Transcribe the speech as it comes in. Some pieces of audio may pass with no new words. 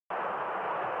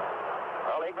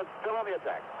Well, England's still on the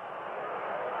attack.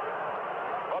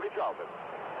 Bobby Charlton.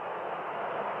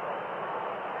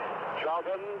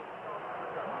 Charlton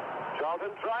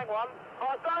trying one.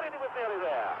 Oh, started, he was nearly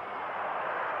there.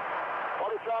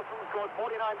 Bobby Charlton scored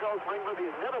 49 goals for England.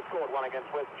 He's never scored one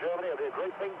against West Germany. It'll be a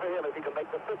great thing for him if he can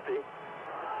make the 50.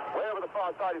 Way over the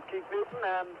far side is Keith Newton,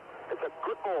 and it's a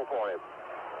good ball for him.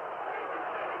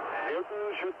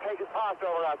 Newton should take it past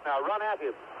over us now. Run at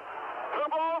him.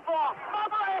 Through ball for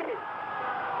Mullery!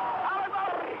 Alan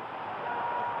Mullery!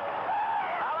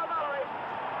 Alan Mullery!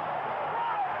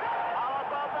 How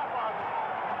about that one?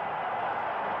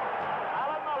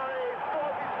 Alan Mullery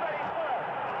scores his 31st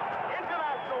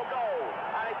international goal,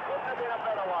 and it couldn't have been a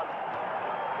better one.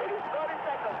 It is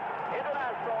 32nd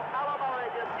international. Alan Mullery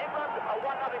gives England a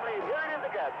 1-0 lead. Here it is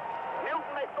again.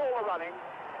 Newton makes all the running.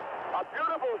 A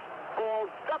beautiful ball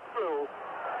stuck through.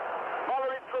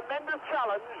 Mullery's tremendous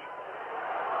challenge.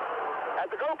 As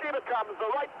the goalkeeper comes,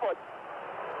 the right foot,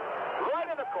 right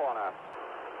in the corner.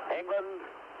 England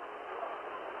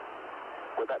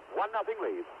with that 1-0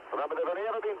 lead. Remember, they've only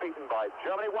ever been beaten by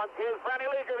Germany once. Here's Franny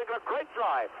Lee giving a great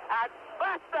try. And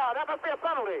smash down. That must be a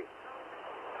penalty.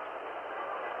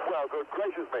 Well, good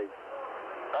gracious me.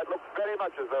 That looks very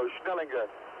much as though Schnellinger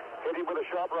hit him with a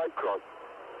sharp right cross.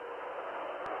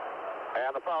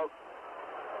 And the foul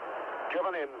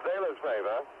given in Zähler's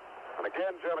favour. And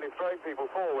again, Germany throwing people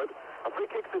forward. A free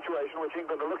kick situation which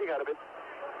England are looking at a bit.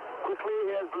 Quickly,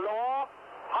 here's Law.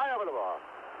 High over the bar.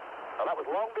 Well, that was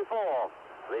long before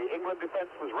the England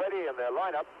defence was ready in their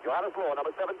lineup. Johannes Law,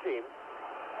 number 17.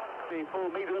 The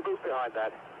full meat of the boot behind that.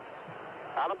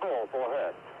 And a ball for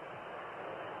Hurst.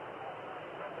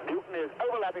 Newton is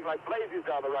overlapping like blazes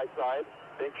down the right side.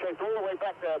 Being chased all the way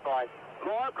back there by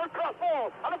Law. Good cross ball.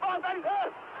 And the far side is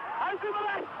Hurst. And to the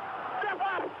left. Step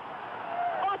out.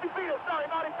 Martin Peters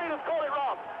called it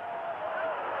wrong.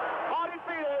 Martin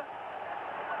Peters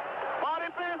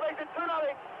makes it 2-0.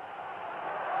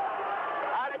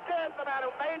 And again, the man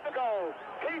who made the goal,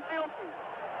 Keith Newton.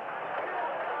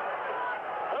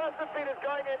 Hurst and Peters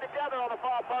going in together on the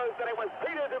far post, and it was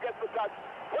Peters who gets the touch.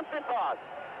 Puts it past.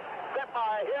 Step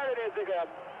by, here it is again.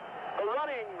 The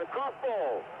running, the cross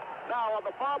ball. Now on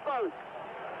the far post.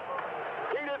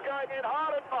 Peters going in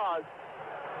hard and fast.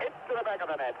 It's to the back of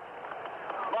the net.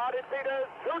 Martin Peters,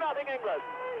 2-0 England.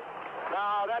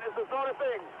 Now, that is the sort of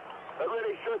thing that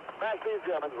really should smash these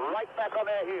Germans right back on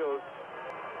their heels.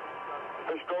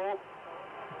 Fischl.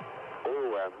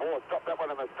 Oh, and Moore stopped that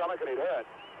one in the stomach and it hurt.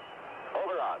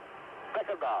 Overrun.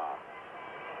 Beckenbauer.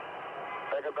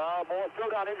 Moore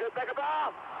still down injured.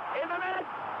 Beckenbauer in the net.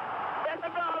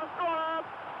 Beckenbauer the scorer.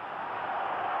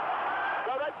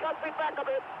 So that cuts it back a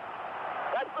bit.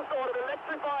 That's the sort of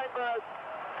electrifying burst.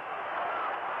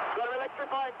 Got an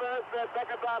electrifying burst that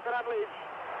Beckenbauer can unleash.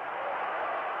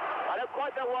 I don't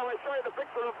quite know why we're showing the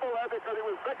picture of Fuller, because it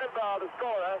was Beckenbauer, the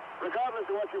scorer, regardless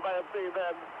of what you may have seen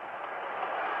then.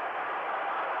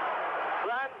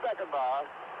 Franz Beckenbauer.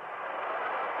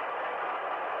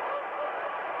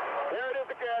 Here it is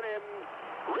again in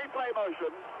replay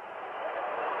motion.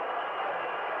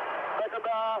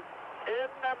 Beckenbauer in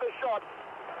and the shot.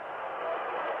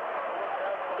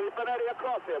 Beat Benetti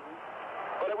across him.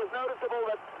 But it was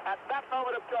noticeable that at that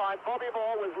moment of time, Bobby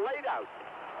Moore was laid out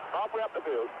halfway up the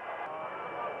field.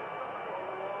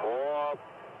 Or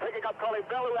picking up Colin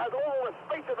Bell, who has all the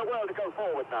space in the world to go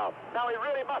forward now. Now he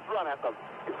really must run at them.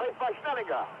 He's faced by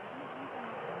Schnellinger.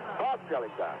 Past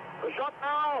Schellinger. The shot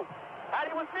now, and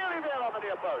he was nearly there on the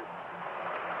near post.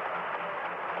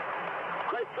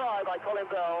 Great try by Colin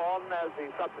Bell on as the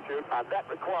substitute, and that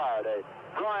required a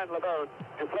Brian LeBone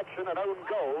deflection and own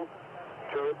goal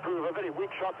to improve a very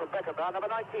weak shot from Beckenbauer. Number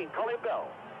 19, Colin Bell.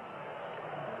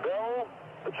 Bell,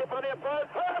 the chip on the near post.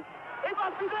 He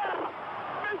must be there!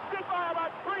 Missed it by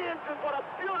about 3 inches. What a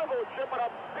beautiful chip, what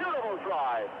a beautiful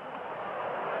try.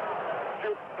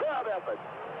 Superb effort.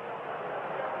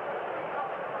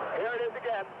 Here it is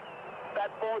again.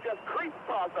 That ball just creeps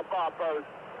past the far post.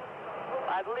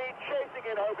 And Lee chasing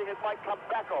it, hoping it might come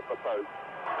back off the post.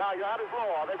 Now Johannes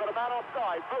Law, they've got a man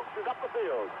offside. Folks is up the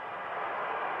field.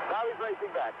 Now he's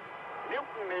racing back.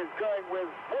 Newton is going with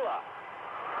Fuller.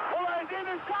 Fuller is in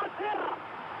and shot here.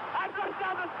 And goes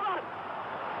down the front.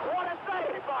 What a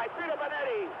save by Peter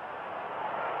Benetti.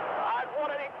 And what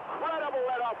an incredible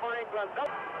let-off for England.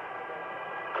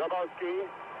 Grabowski.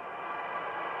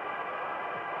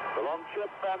 The long chip,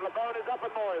 and LeBone is up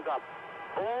and Moore is up.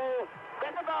 Ball.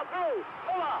 Beckenbauer through.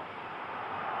 Fuller.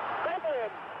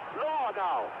 Stapleton. Law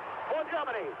now. For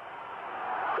Germany.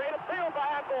 Great appeal for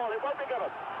handball. It won't be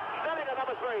given. Schnellinger,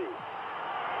 number 3.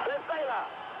 There's Zähler.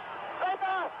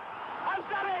 Zähler has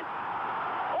done it.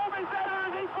 Zähler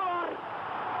is equalised.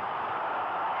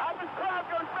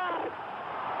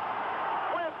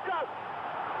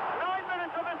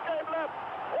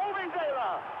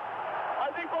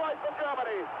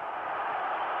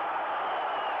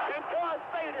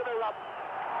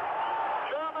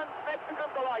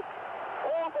 flick.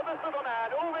 All for this little man,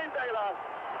 Uwe Zähler,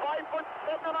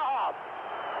 5'7½".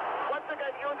 Once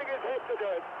again using his head to do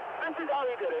it. This is how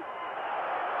he did it.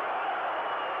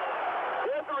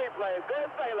 Here's the replay.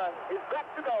 There's Zähler. He's back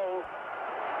to goal.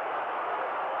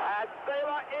 And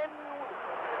Zähler in.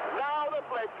 Now the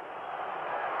flick.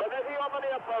 Benetti on the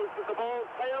near post as the ball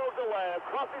sails away,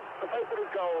 crosses the face of his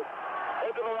goal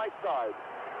into the right side.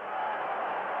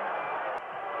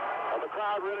 And the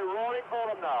crowd really roaring for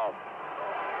them now.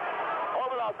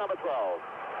 Overloud number 12.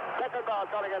 Second bar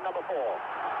coming in number 4.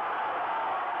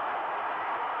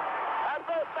 And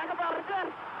first, Beckenbauer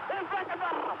again. Here's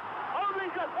Beckenbauer. Only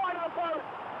just wide of the post.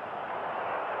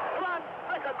 Franz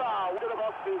Beckenbauer to the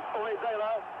box is Uwe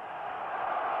Zähler.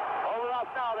 Overloud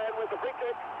now then with the free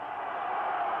kick.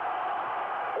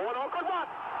 Oh, an awkward one.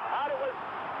 And it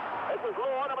was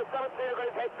Law, number 17, who got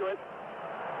his head to it.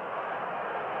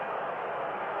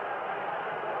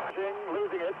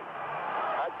 Losing it.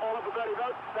 Has fallen for Bertie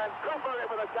Votes. And Cooper in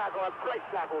with a tackle. A great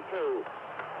tackle, too.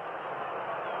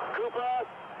 Cooper.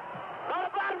 Not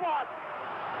a bad one.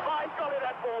 My golly,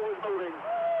 that ball was moving.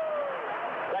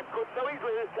 That could so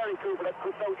easily, this Terry Cooper, that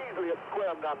could so easily have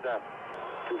squirmed under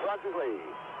to Francis Lee.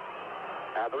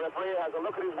 And the referee has a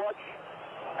look at his watch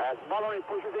as Mullery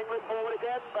pushes England forward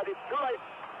again, but it's too late.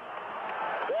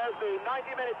 There's the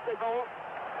 90-minute signal.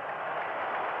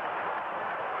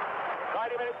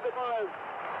 90-minute signal as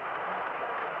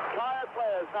tired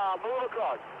players now move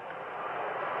across.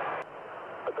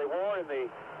 But they wore in the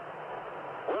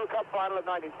World Cup final of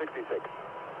 1966.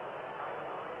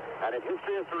 And if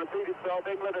history is to repeat itself,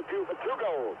 England are due for 2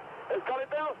 goals. There's Colin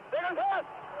Bell. There's Hurst.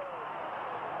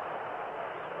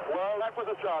 Well, that was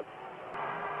a chance.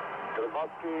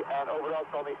 Grabowski and Overholt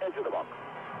on the edge of the box.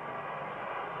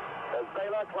 There's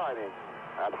Zähler climbing,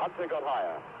 and Hunter got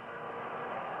higher.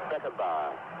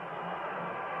 Beckenbauer.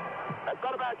 That's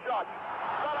not a bad shot.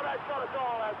 Not a bad shot at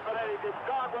all, as Benetti did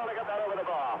darn well to get that over the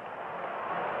bar.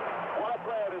 What a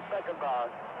player is Beckenbauer.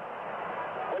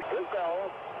 With his Bell.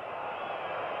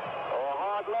 Oh, a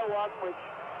hard low one, which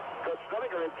got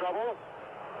Stillinger in trouble.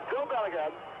 Still Bell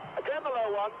again. Again the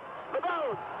low one. The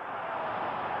bone.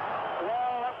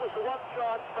 Well, that was the one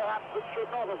chance, perhaps, that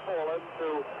should not have fallen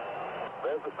to...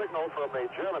 There's the signal from the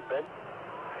German bench.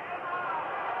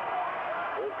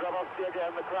 Here's Grabowski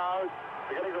again, the crowd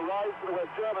beginning to rise to the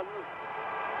West Germans.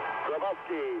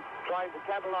 Grabowski trying to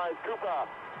tantalize Cooper.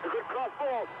 The good cross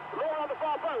ball. Low on the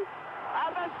far post.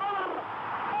 And then Muller!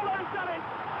 Muller's done it!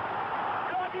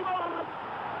 Gertie Muller!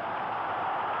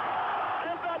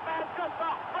 Give that man just a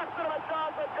fraction of a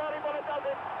chance, and Gertie Muller does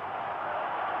it.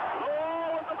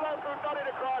 Law was the bloke who got it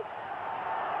across.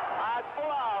 And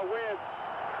Muller with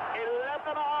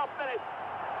 11.5 minutes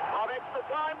of extra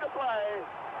time to play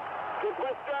gives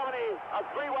West Germany a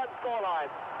 3-1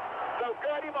 scoreline. So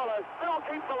Gertie Muller still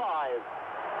keeps alive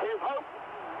his hope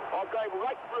of going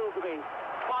right through to the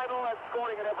final and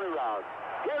scoring in every round.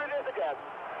 Here it is again.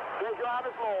 There's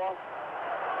Johannes Law.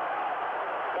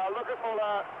 Now look at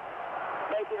Muller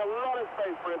making a lot of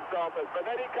space for himself as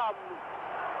Benetti comes.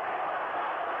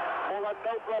 Muller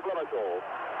no problem at all.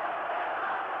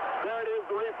 There it is,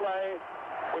 the replay,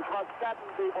 which must sadden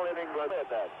people in England.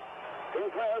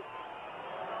 Here's Hurst.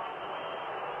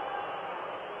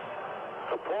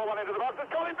 The poor one into the box is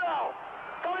Colin Bell.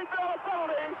 Colin Bell, a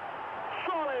penalty.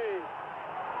 Surely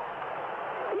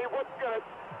he wouldn't get it.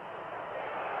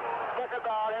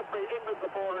 Beckenbauer, every England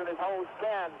supporter in his whole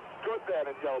stand stood there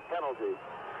and yelled penalty.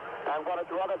 And one or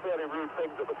two other fairly rude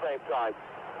things at the same time.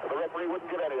 The referee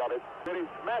wouldn't get any of it. Really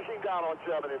smashing down on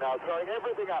Germany now, throwing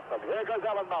everything at them. Here goes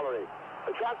Alan Mullery.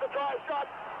 The chance to try a shot.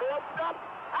 They opened up,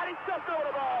 and it's just over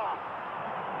the bar.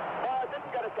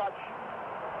 Didn't get a touch.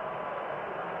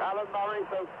 Alan Murray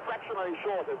so fractionally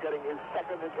short of getting his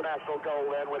second international goal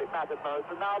then when it mattered most.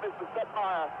 And now Mr.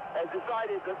 Stettmeyer has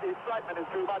decided that the excitement is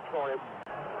too much for him.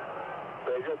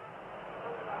 They just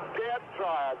daren't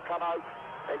try and come out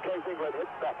in case England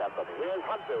hits back at them. Here's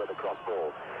Hunter with the cross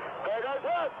ball. There goes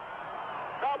Hurst.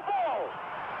 Now Ball.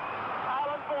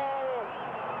 Alan Ball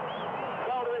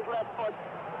fell to his left foot.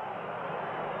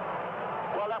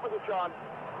 Well, that was a chance.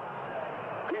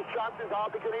 These chances are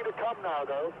beginning to come now,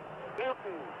 though.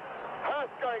 Newton.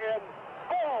 Hurst going in.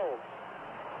 Ball.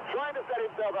 Trying to set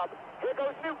himself up. Here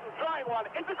goes Newton trying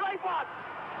one. It's a great one.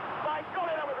 My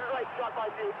golly, that was a great shot by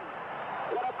Newton.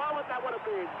 What a moment that would have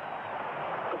been.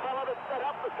 The fellow that set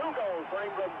up the 2 goals for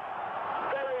England.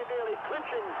 Very nearly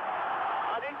clinching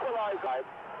an equalizer.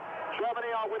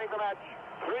 Germany are winning the match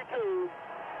 3-2.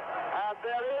 And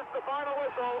there is the final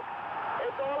whistle.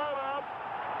 It's all over.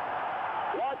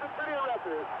 Washington City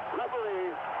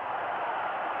referee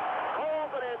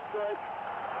calls it into it.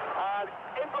 And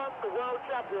England the world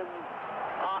champions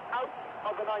are out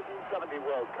of the 1970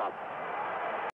 World Cup.